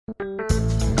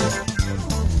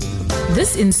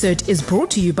This insert is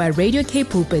brought to you by Radio K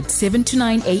Pulpit 7 to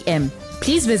 9 a.m.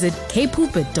 Please visit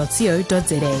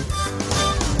kpulpit.co.za.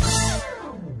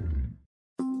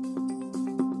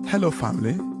 Hello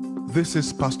family, this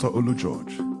is Pastor Olu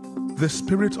George. The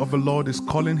Spirit of the Lord is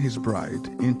calling His bride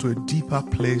into a deeper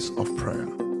place of prayer.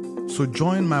 So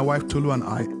join my wife Tolu and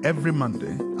I every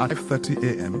Monday at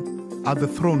 5:30 a.m. at the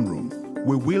throne room.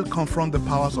 We will confront the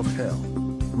powers of hell.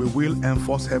 We will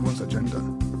enforce heaven's agenda.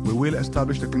 We will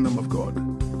establish the kingdom of God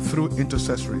through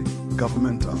intercessory,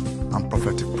 governmental, and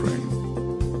prophetic praying.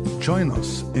 Join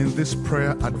us in this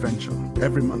prayer adventure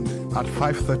every Monday at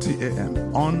 5:30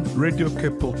 a.m. on Radio K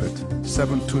Pulpit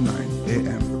 729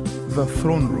 a.m. The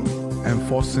Throne Room,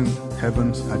 enforcing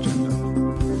heaven's agenda.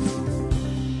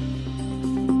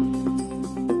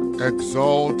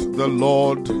 Exalt the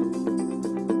Lord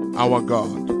our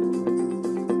God.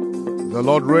 The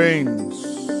Lord reigns,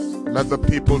 let the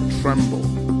people tremble.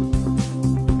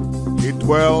 He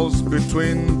dwells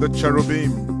between the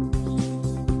cherubim.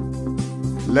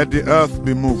 Let the earth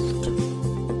be moved.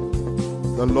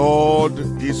 The Lord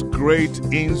is great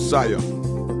in Zion.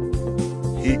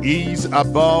 He is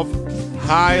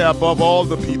high above all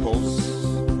the peoples.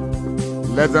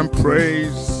 Let them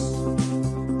praise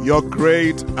your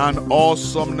great and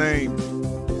awesome name.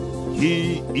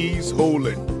 He is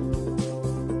holy.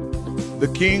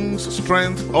 The king's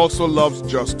strength also loves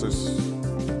justice.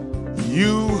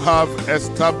 You have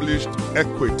established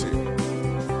equity.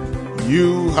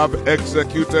 You have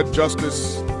executed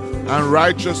justice and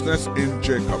righteousness in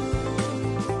Jacob.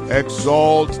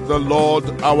 Exalt the Lord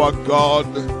our God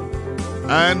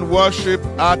and worship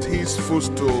at his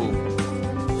footstool.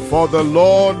 For the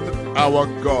Lord our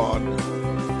God,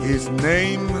 his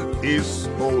name is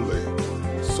holy.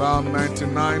 Psalm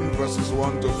 99 verses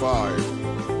 1 to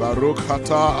 5. Baruch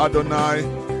atah Adonai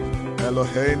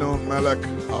Eloheinu melech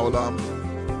haolam.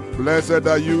 Blessed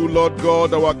are you, Lord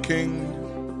God, our King,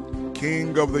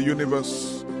 King of the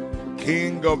universe,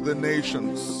 King of the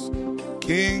nations,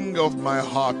 King of my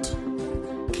heart,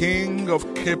 King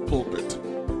of K Pulpit,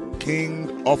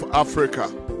 King of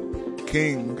Africa,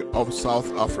 King of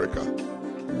South Africa.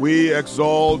 We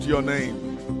exalt your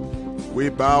name. We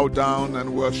bow down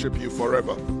and worship you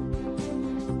forever.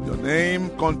 Your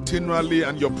name continually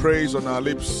and your praise on our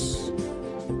lips,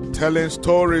 telling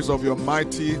stories of your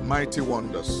mighty, mighty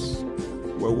wonders.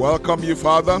 We welcome you,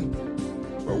 Father.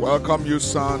 We welcome you,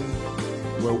 Son.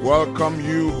 We welcome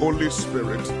you, Holy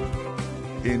Spirit,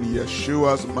 in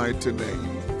Yeshua's mighty name.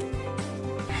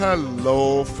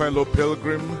 Hello, fellow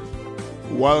pilgrim.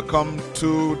 Welcome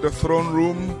to the throne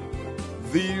room.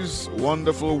 This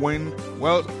wonderful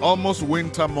almost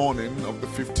winter morning of the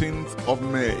 15th of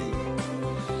May.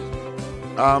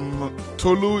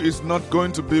 Tolu is not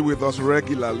going to be with us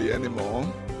regularly anymore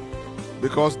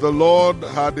because the Lord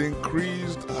had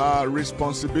increased her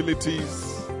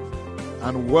responsibilities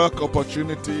and work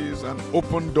opportunities and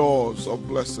open doors of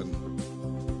blessing.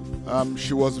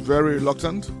 She was very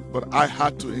reluctant, but I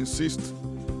had to insist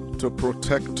to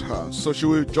protect her. So she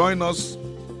will join us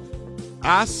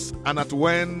as and at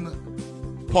when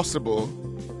possible,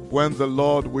 when the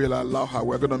Lord will allow her.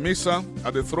 We're going to miss her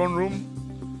at the throne room,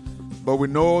 but we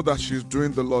know that she's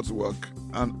doing the Lord's work,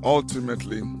 and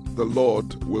ultimately the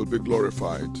Lord will be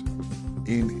glorified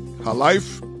in her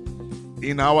life,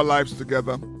 in our lives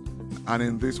together, and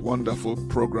in this wonderful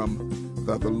program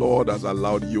that the Lord has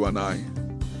allowed you and I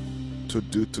to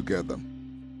do together.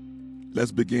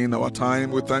 Let's begin our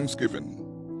time with thanksgiving.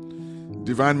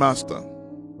 Divine Master,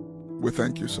 we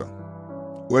thank you, sir.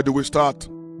 Where do we start?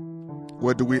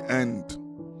 Where do we end?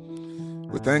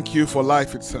 We thank you for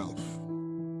life itself.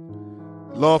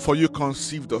 Lord, for you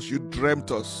conceived us, you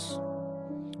dreamt us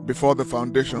before the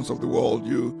foundations of the world.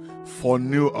 You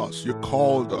foreknew us, you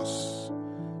called us,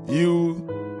 you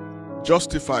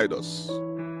justified us,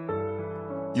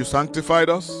 you sanctified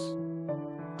us,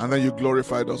 and then you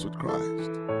glorified us with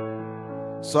Christ.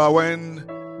 So when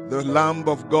the Lamb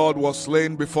of God was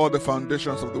slain before the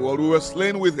foundations of the world, we were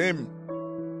slain with him.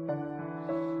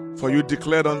 For you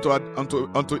declared unto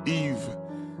Eve,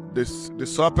 the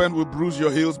serpent will bruise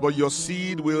your heels, but your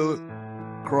seed will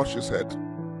crush his head.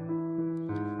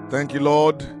 Thank you,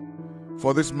 Lord,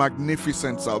 for this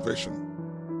magnificent salvation.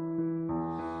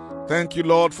 Thank you,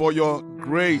 Lord, for your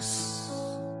grace,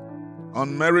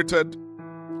 unmerited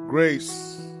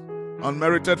grace,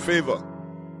 unmerited favor.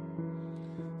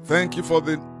 Thank you for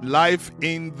the life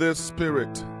in the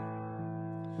Spirit.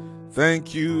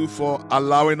 Thank you for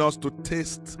allowing us to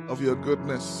taste of your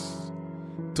goodness,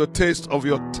 to taste of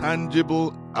your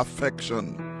tangible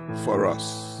affection for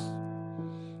us.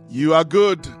 You are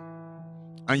good,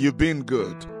 and you've been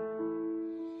good.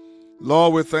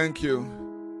 Lord, we thank you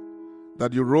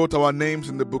that you wrote our names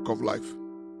in the book of life.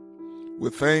 We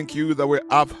thank you that we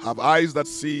have eyes that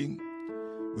see,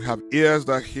 we have ears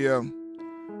that hear,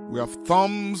 we have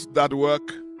thumbs that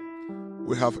work,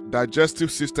 we have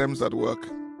digestive systems that work.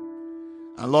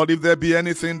 And Lord, if there be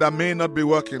anything that may not be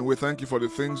working, we thank you for the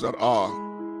things that are.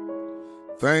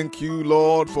 Thank you,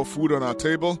 Lord, for food on our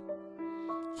table.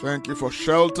 Thank you for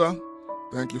shelter.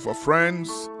 Thank you for friends.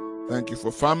 Thank you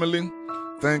for family.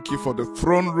 Thank you for the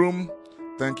throne room.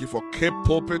 Thank you for Cape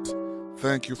Pulpit.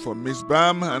 Thank you for Miss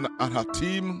Bam and her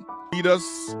team, leaders.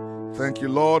 Thank you,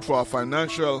 Lord, for our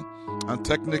financial and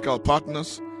technical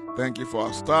partners. Thank you for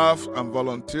our staff and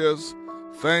volunteers.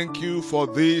 Thank you for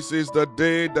this is the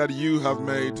day that you have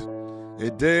made,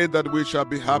 a day that we shall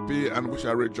be happy and we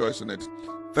shall rejoice in it.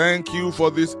 Thank you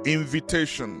for this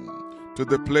invitation to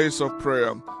the place of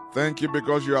prayer. Thank you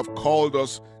because you have called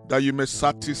us that you may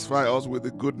satisfy us with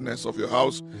the goodness of your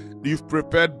house. You've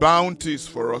prepared bounties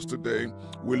for us today.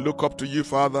 We look up to you,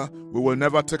 Father. We will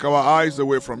never take our eyes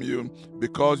away from you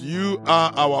because you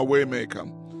are our way maker.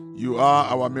 You are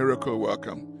our miracle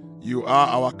worker. You are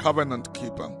our covenant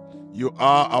keeper. You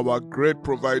are our great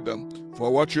provider for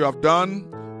what you have done,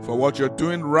 for what you're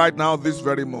doing right now, this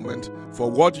very moment, for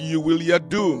what you will yet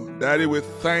do. Daddy, we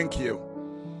thank you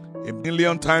a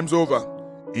million times over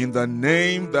in the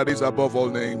name that is above all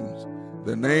names,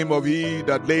 the name of he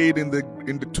that laid in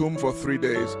the tomb for 3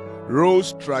 days,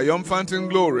 rose triumphant in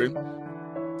glory,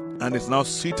 and is now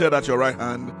seated at your right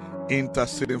hand,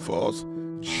 interceding for us.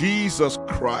 Jesus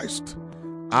Christ,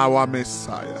 our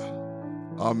Messiah.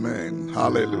 Amen.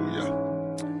 Hallelujah.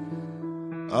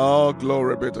 Oh,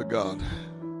 glory be to God.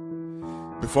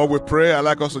 Before we pray, I'd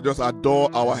like us to just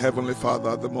adore our Heavenly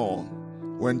Father the more.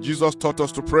 When Jesus taught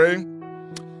us to pray,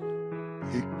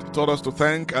 He taught us to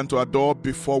thank and to adore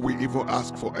before we even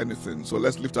ask for anything. So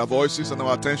let's lift our voices and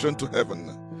our attention to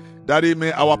heaven. Daddy,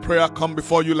 may our prayer come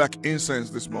before you like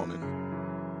incense this morning.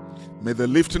 May the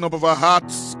lifting up of our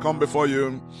hearts come before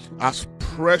you as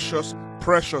precious,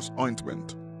 precious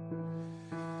ointment.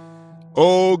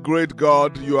 Oh, great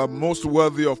God, you are most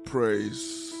worthy of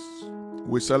praise.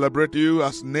 We celebrate you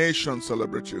as nations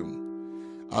celebrate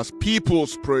you, as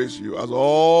peoples praise you, as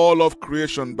all of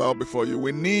creation bow before you.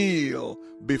 We kneel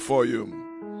before you,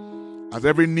 as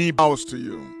every knee bows to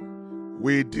you.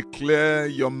 We declare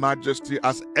your majesty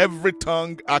as every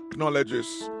tongue acknowledges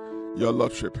your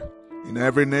lordship. In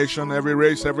every nation, every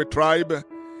race, every tribe,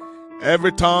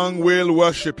 every tongue will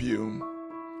worship you.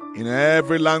 In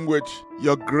every language,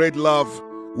 your great love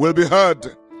will be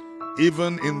heard,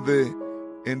 even in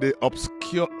the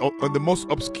obscure, in the most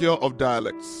obscure of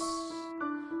dialects.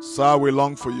 Sir, we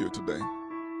long for you today.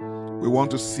 We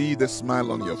want to see the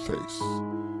smile on your face.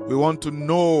 We want to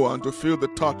know and to feel the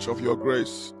touch of your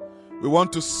grace. We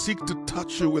want to seek to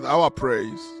touch you with our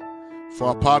praise.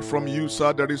 For apart from you,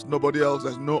 sir, there is nobody else.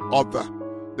 There's no other.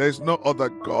 There is no other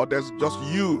God. There's just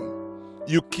you.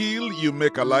 You kill, you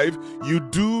make alive. You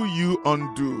do, you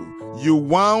undo. You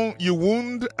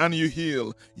wound and you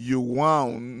heal. You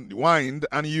wind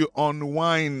and you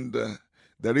unwind.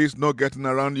 There is no getting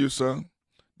around you, sir.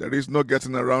 There is no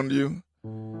getting around you.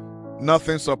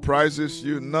 Nothing surprises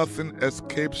you. Nothing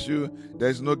escapes you. There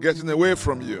is no getting away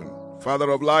from you. Father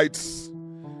of lights,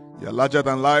 you are larger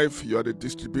than life. You are the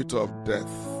distributor of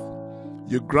death.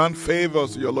 You grant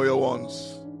favors to your loyal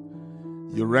ones.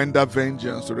 You render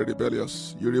vengeance to the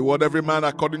rebellious. You reward every man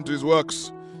according to his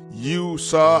works. You,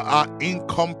 sir, are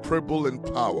incomparable in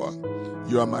power.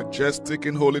 You are majestic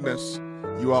in holiness.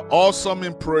 You are awesome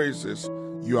in praises.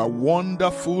 You are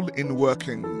wonderful in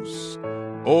workings.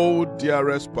 Oh,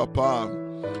 dearest Papa,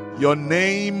 your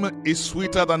name is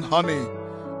sweeter than honey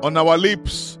on our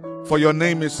lips, for your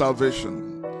name is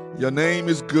salvation. Your name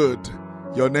is good.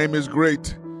 Your name is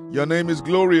great. Your name is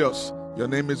glorious. Your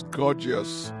name is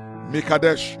gorgeous.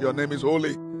 Mikadesh, your name is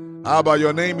holy. Abba,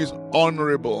 your name is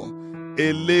honorable.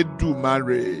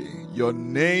 Eledumare, your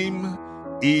name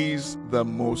is the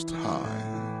Most High.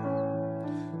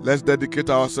 Let's dedicate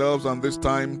ourselves on this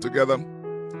time together.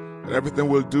 Everything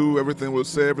we'll do, everything we'll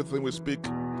say, everything we speak,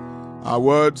 our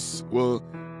words will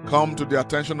come to the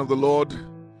attention of the Lord,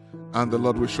 and the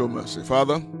Lord will show mercy.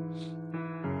 Father,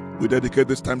 we dedicate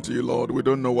this time to you, Lord. We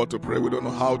don't know what to pray. We don't know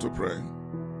how to pray,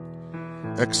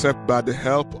 except by the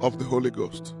help of the Holy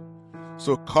Ghost.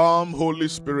 So come, Holy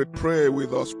Spirit, pray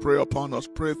with us, pray upon us,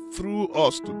 pray through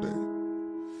us today.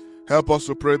 Help us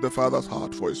to pray the Father's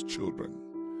heart for his children.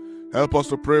 Help us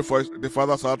to pray for the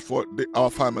Father's heart for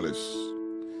our families.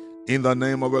 In the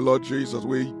name of the Lord Jesus,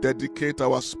 we dedicate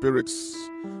our spirits,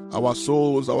 our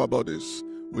souls, our bodies.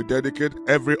 We dedicate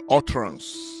every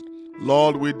utterance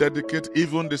Lord, we dedicate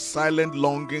even the silent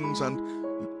longings and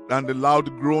the loud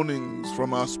groanings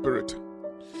from our spirit.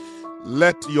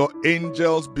 Let your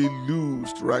angels be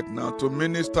loosed right now to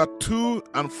minister to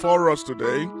and for us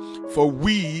today, for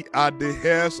we are the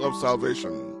heirs of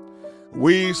salvation.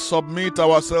 We submit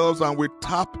ourselves and we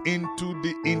tap into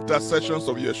the intercessions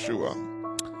of Yeshua.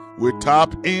 We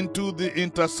tap into the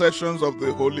intercessions of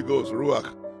the Holy Ghost,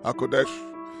 Ruach HaKodesh.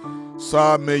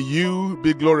 Sir, may you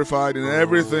be glorified in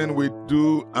everything we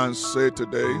do and say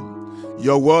today.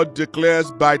 Your word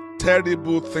declares by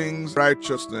terrible things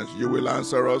righteousness you will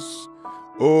answer us,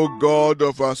 O God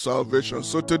of our salvation.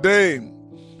 So today,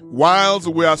 whilst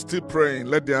we are still praying,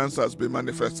 let the answers be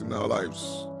manifest in our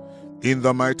lives. In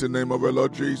the mighty name of our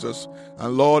Lord Jesus.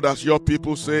 And Lord, as your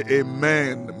people say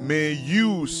amen, may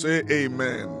you say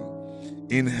amen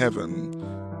in heaven.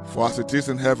 For as it is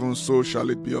in heaven, so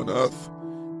shall it be on earth.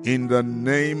 In the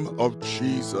name of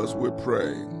Jesus we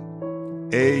pray.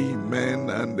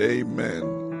 Amen and amen.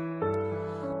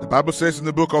 The Bible says in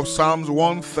the book of Psalms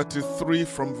 133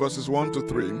 from verses 1 to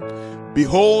 3,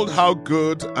 behold how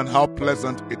good and how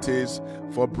pleasant it is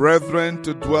for brethren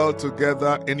to dwell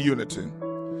together in unity.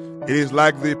 It is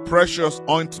like the precious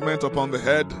ointment upon the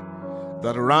head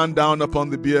that ran down upon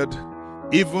the beard,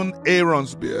 even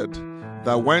Aaron's beard,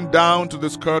 that went down to the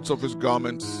skirts of his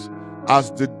garments,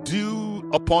 as the dew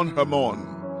upon Hermon,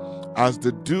 as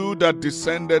the dew that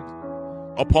descended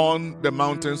upon the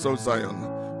mountains of Zion.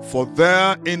 For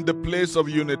there in the place of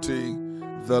unity,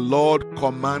 the Lord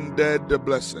commanded the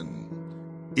blessing,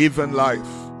 even life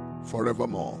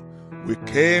forevermore. We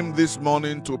came this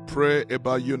morning to pray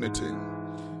about unity.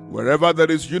 Wherever there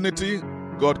is unity,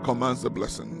 God commands the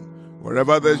blessing.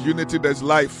 Wherever there's unity, there's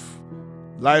life.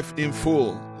 Life in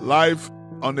full. Life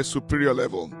on a superior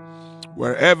level.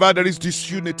 Wherever there is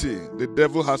disunity, the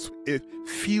devil has a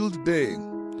field day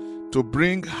to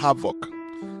bring havoc.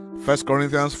 1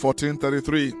 Corinthians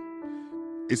 14:33.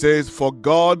 It says, for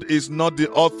God is not the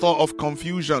author of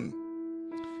confusion,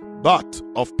 but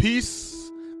of peace,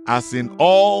 as in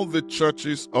all the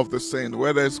churches of the saints.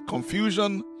 Where there is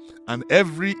confusion and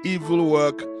every evil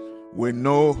work, we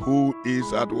know who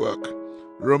is at work.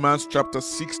 Romans chapter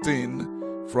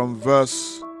 16 from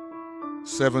verse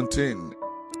 17.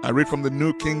 I read from the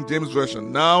New King James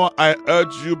Version. Now I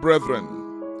urge you, brethren,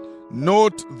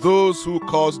 note those who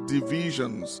cause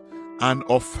divisions and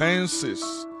offenses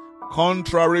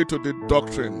contrary to the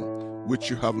doctrine which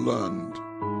you have learned.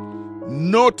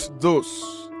 Note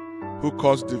those who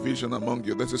cause division among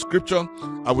you. There's a scripture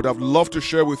I would have loved to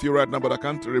share with you right now, but I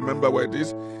can't remember where it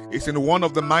is. It's in one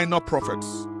of the minor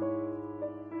prophets,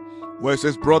 where it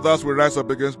says, brothers will rise up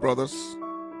against brothers,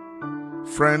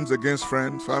 friends against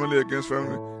friends, family against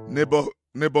family,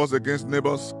 neighbors against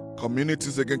neighbors,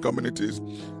 communities against communities.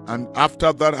 And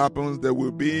after that happens, there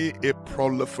will be a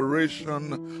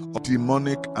proliferation of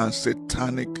demonic and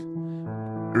satanic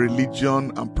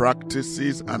religion and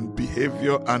practices and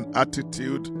behavior and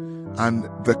attitude and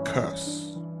the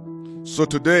curse. So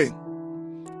today,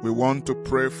 we want to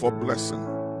pray for blessing.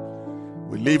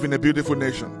 We live in a beautiful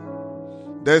nation.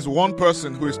 There's one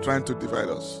person who is trying to divide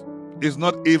us. It's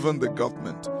not even the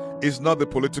government. It's not the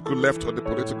political left or the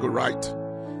political right.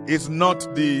 It's not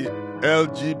the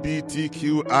LGBTQIA++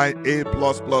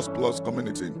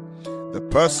 community. The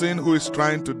person who is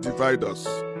trying to divide us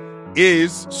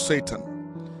is Satan.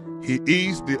 He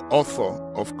is the author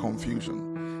of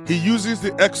confusion. He uses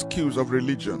the excuse of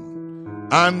religion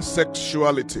and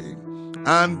sexuality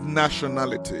and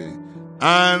nationality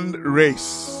and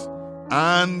race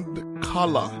and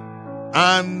color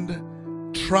and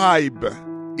tribe,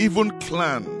 even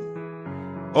clan.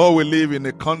 Oh, we live in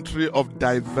a country of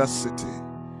diversity.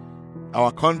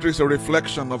 Our country is a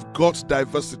reflection of God's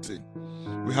diversity.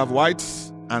 We have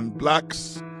whites and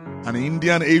blacks and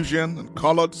Indian, Asian and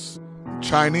coloreds,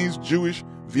 Chinese, Jewish,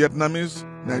 Vietnamese,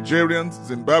 Nigerians,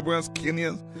 Zimbabweans,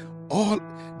 Kenyans. All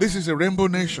this is a rainbow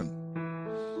nation.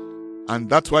 And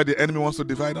that's why the enemy wants to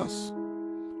divide us.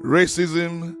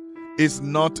 Racism is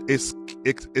not a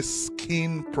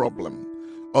skin problem.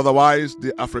 Otherwise,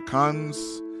 the Africans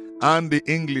and the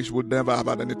English would never have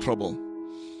had any trouble.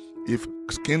 If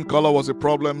skin color was a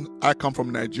problem, I come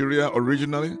from Nigeria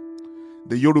originally.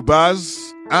 The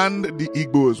Yorubas and the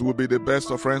Igbos will be the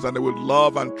best of friends and they will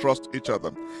love and trust each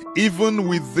other. Even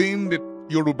within the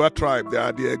Yoruba tribe, there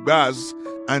are the Egbas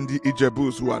and the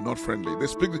Ijebus who are not friendly. They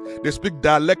speak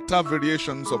dialectal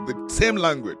variations of the same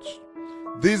language.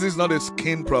 This is not a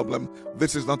skin problem.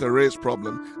 This is not a race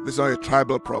problem. This is not a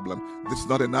tribal problem. This is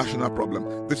not a national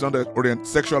problem. This is not a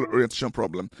sexual orientation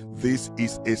problem. This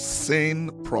is a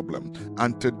sin problem.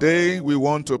 And today we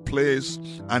want to place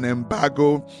an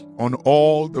embargo on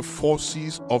all the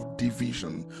forces of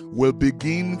division. We'll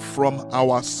begin from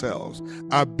ourselves.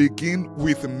 I begin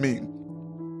with me.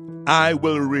 I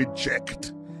will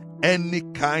reject any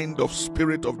kind of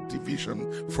spirit of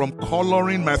division from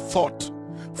coloring my thought,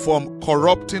 from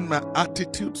corrupting my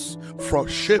attitudes, from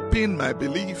shaping my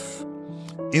belief.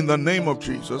 In the name of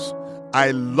Jesus,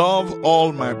 I love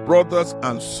all my brothers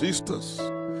and sisters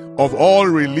of all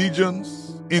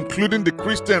religions, including the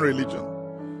Christian religion,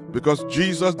 because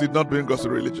Jesus did not bring us a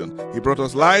religion. He brought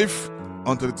us life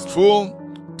until it's full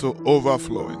to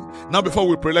overflowing. Now, before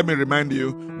we pray, let me remind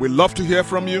you, we love to hear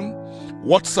from you.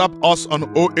 WhatsApp us on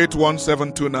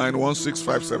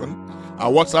 081-729-1657.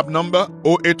 Our WhatsApp number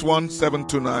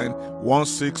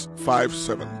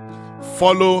 081-729-1657.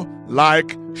 Follow,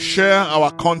 like, share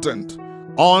our content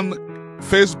on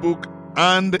Facebook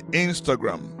and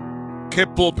Instagram,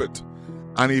 Cape Pulpit.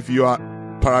 And if you are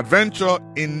peradventure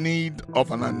in need of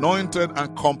an anointed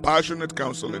and compassionate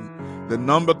counseling, the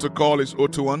number to call is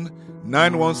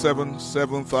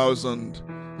 021-917-7000.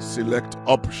 Select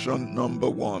option number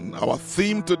 1. Our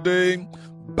theme today,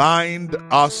 bind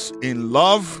us in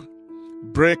love,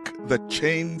 break the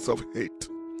chains of hate.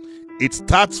 It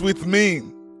starts with me.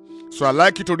 So I'd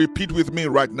like you to repeat with me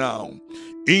right now.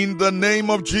 In the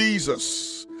name of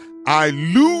Jesus, I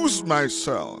lose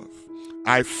myself.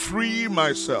 I free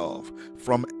myself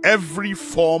from every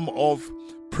form of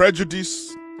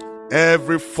prejudice,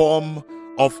 every form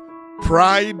of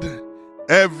pride,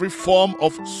 every form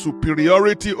of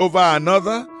superiority over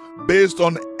another based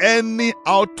on any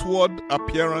outward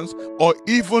appearance or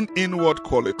even inward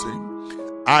quality.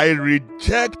 I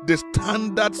reject the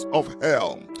standards of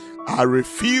hell. I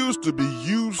refuse to be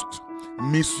used,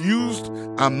 misused,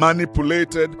 and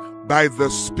manipulated by the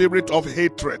spirit of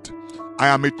hatred. I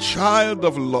am a child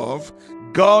of love.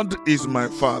 God is my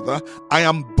Father. I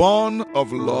am born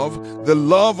of love. The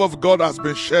love of God has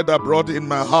been shed abroad in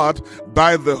my heart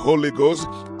by the Holy Ghost.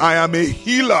 I am a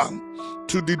healer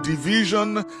to the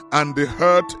division and the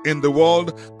hurt in the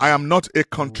world. I am not a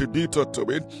contributor to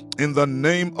it. In the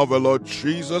name of the Lord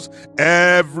Jesus,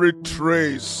 every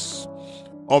trace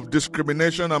of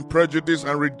discrimination and prejudice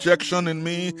and rejection in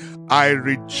me, I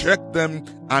reject them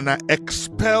and I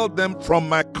expel them from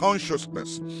my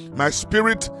consciousness. My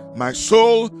spirit, my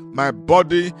soul, my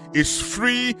body is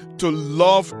free to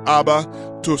love Abba,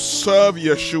 to serve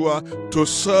Yeshua, to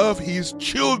serve his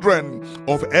children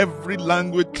of every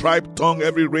language, tribe, tongue,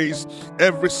 every race,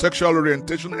 every sexual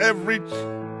orientation, every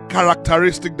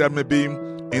characteristic that may be.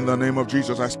 In the name of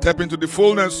Jesus, I step into the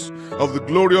fullness of the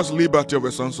glorious liberty of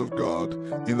the sons of God.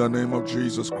 In the name of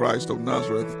Jesus Christ of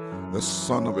Nazareth, the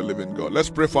Son of the living God. Let's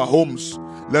pray for our homes.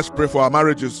 Let's pray for our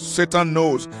marriages. Satan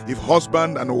knows if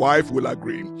husband and wife will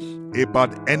agree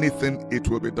about anything, it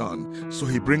will be done. So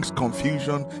he brings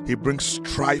confusion, he brings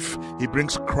strife, he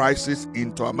brings crisis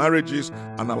into our marriages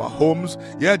and our homes.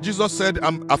 Yeah, Jesus said,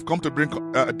 I've come to bring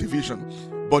division.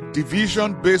 But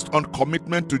division based on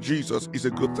commitment to Jesus is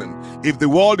a good thing. If the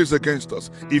world is against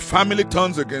us, if family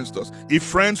turns against us, if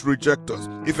friends reject us,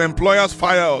 if employers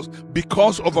fire us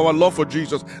because of our love for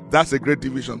Jesus, that's a great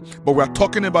division. But we're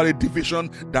talking about a division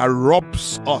that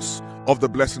robs us of the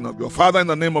blessing of God. Father, in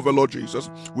the name of the Lord Jesus,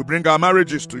 we bring our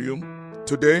marriages to you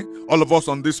today. All of us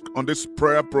on this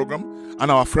prayer program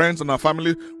and our friends and our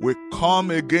family, we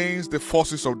come against the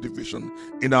forces of division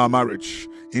in our marriage.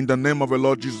 In the name of the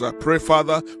Lord Jesus, I pray,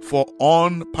 Father, for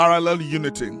unparalleled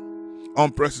unity,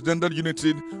 unprecedented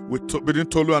unity between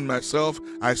Tolu and myself.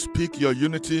 I speak your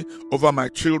unity over my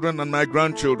children and my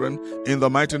grandchildren in the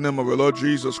mighty name of the Lord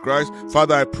Jesus Christ.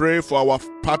 Father, I pray for our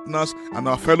partners and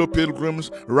our fellow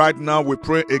pilgrims. Right now, we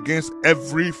pray against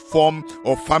every form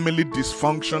of family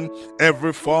dysfunction,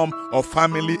 every form of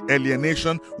family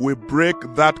alienation. We break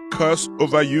that curse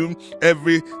over you.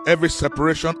 Every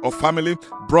separation of family,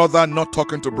 brother not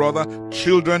talking to brother,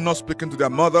 children not speaking to their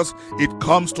mothers, it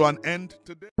comes to an end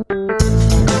today.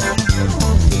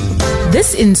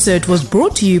 This insert was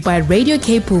brought to you by Radio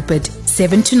Cape Pulpit,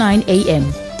 7 to 9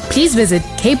 a.m. Please visit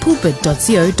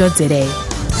kpulpit.co.za.